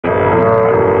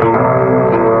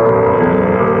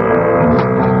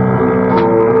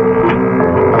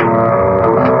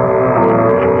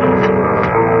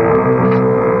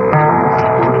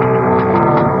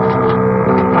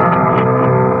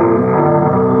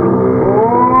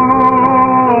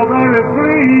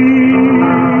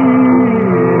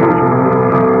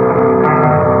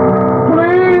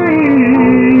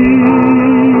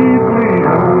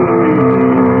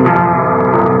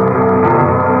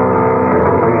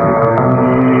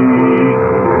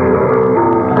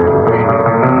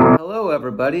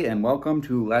everybody, and welcome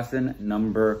to lesson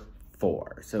number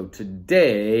 4. So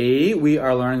today we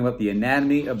are learning about the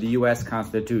anatomy of the U.S.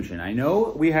 Constitution. I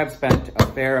know we have spent a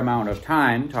fair amount of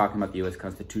time talking about the U.S.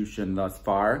 Constitution thus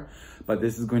far, but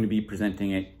this is going to be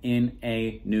presenting it in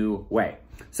a new way.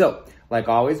 So, like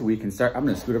always, we can start. I'm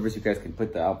going to scoot over so you guys can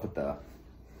I'll put the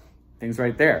things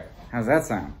right there. How's that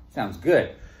sound? Sounds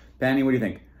good. Penny, what do you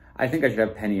think? I think I should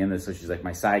have Penny in this so she's like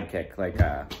my sidekick, like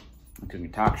a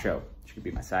talk show. She could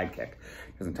be my sidekick.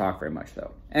 Doesn't talk very much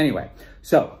though. Anyway,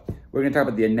 so we're gonna talk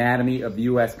about the anatomy of the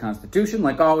U.S. Constitution.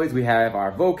 Like always, we have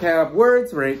our vocab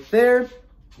words right there.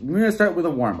 We're gonna start with a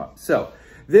warm-up. So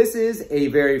this is a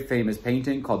very famous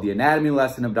painting called The Anatomy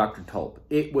Lesson of Dr. Tulp.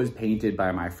 It was painted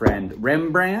by my friend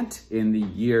Rembrandt in the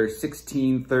year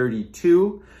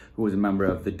 1632, who was a member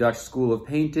of the Dutch School of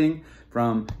Painting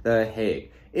from The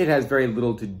Hague. It has very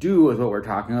little to do with what we're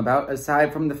talking about,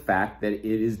 aside from the fact that it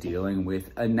is dealing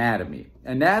with anatomy.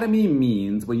 Anatomy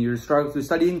means when you're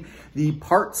studying the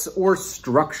parts or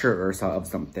structure of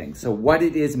something, so what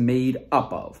it is made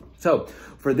up of. So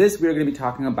for this, we're going to be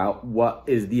talking about what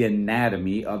is the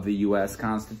anatomy of the U.S.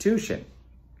 Constitution.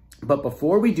 But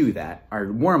before we do that,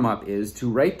 our warm-up is to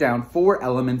write down 4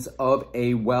 elements of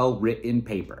a well-written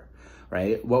paper,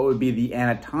 right? What would be the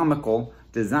anatomical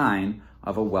design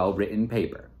of a well-written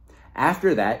paper.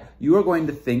 After that, you are going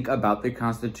to think about the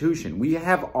Constitution. We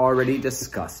have already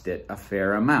discussed it a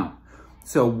fair amount.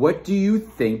 So what do you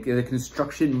think the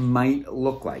construction might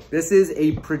look like? This is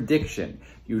a prediction.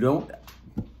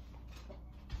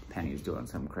 Penny's doing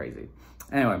something crazy.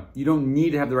 Anyway, you don't need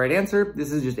to have the right answer.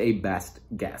 This is just a best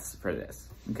guess for this,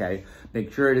 okay?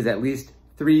 Make sure it is at least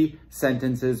 3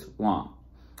 sentences long.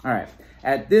 All right,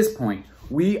 at this point,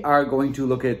 we are going to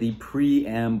look at the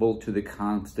preamble to the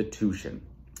Constitution,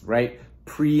 right?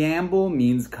 Preamble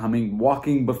means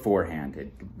walking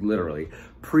beforehand, literally,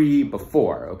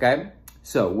 before, okay?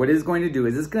 So what it's going to do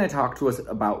is it's going to talk to us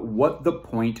about what the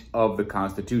point of the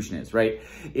Constitution is, right?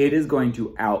 It is going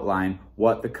to outline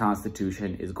what the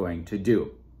Constitution is going to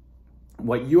do.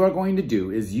 What you are going to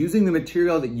do is, using the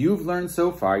material that you've learned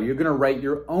so far, you're going to write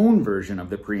your own version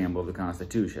of the preamble of the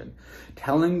Constitution,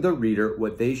 telling the reader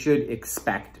what they should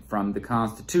expect from the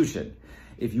Constitution.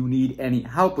 If you need any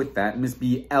help with that, Miss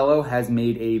B. Ello has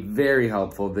made a very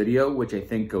helpful video, which I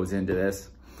think goes into this,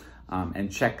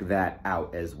 and check that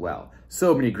out as well.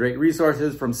 So many great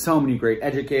resources from so many great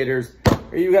educators.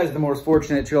 Are you guys the most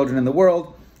fortunate children in the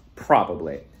world?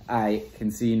 Probably. I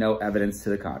can see no evidence to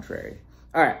the contrary.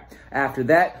 All right, after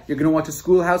that, you're gonna watch a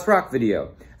Schoolhouse Rock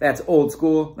video. That's old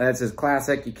school, that's just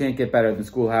classic. You can't get better than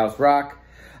Schoolhouse Rock.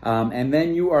 And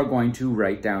then you are going to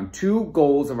write down 2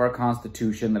 goals of our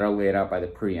Constitution that are laid out by the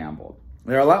preamble.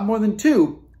 There are a lot more than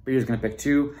 2, but you're just gonna pick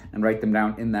 2 and write them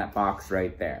down in that box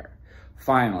right there.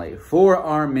 Finally, for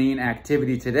our main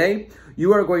activity today,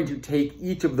 you are going to take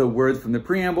each of the words from the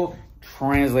preamble,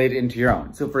 translate it into your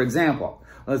own. So for example,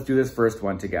 let's do this first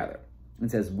one together. It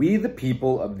says, "We the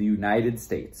people of the United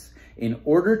States, in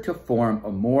order to form a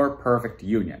more perfect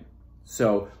union."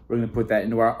 So we're going to put that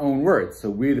into our own words. So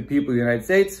we the people of the United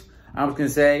States, I'm just going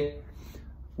to say,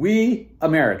 we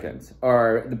Americans,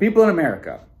 or the people in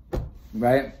America,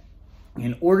 right?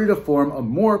 In order to form a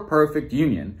more perfect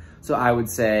union. So I would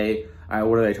say,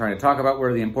 what are they trying to talk about? What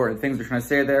are the important things they're trying to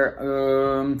say there?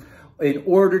 In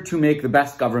order to make the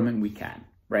best government we can.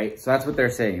 Right? So that's what they're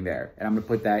saying there. And I'm going to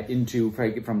put that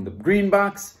from the green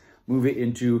box, move it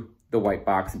into the white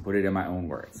box and put it in my own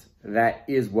words. That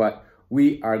is what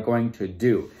we are going to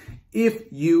do.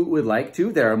 If you would like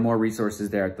to, there are more resources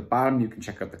there at the bottom. You can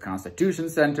check out the Constitution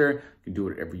Center. You can do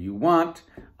whatever you want.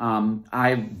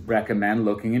 I recommend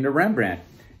looking into Rembrandt.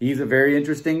 He's a very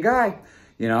interesting guy.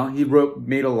 You know, he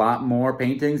made a lot more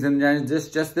paintings than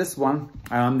just this one.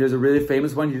 There's a really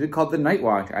famous one he did called The Night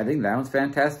Watch. I think that one's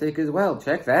fantastic as well.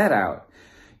 Check that out.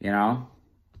 You know,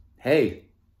 hey,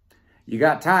 you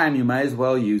got time, you might as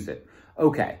well use it.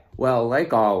 Okay, well,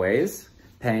 like always,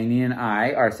 Penny and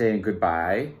I are saying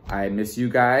goodbye. I miss you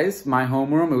guys. My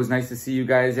homeroom, it was nice to see you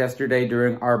guys yesterday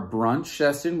during our brunch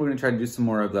session. We're going to try to do some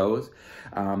more of those.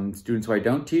 Students who I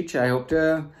don't teach, I hope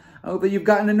that you've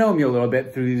gotten to know me a little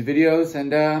bit through these videos,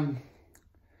 and,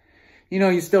 you know,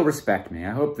 you still respect me.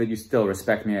 I hope that you still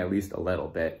respect me at least a little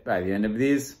bit by the end of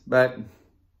these, but,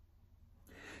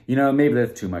 you know, maybe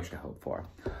that's too much to hope for.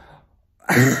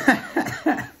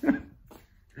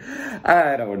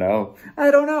 I don't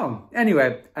know.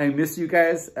 Anyway, I miss you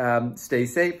guys. Stay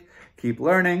safe. Keep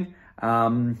learning.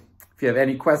 If you have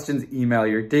any questions, email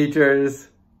your teachers.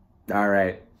 All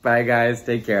right. Bye, guys.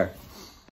 Take care.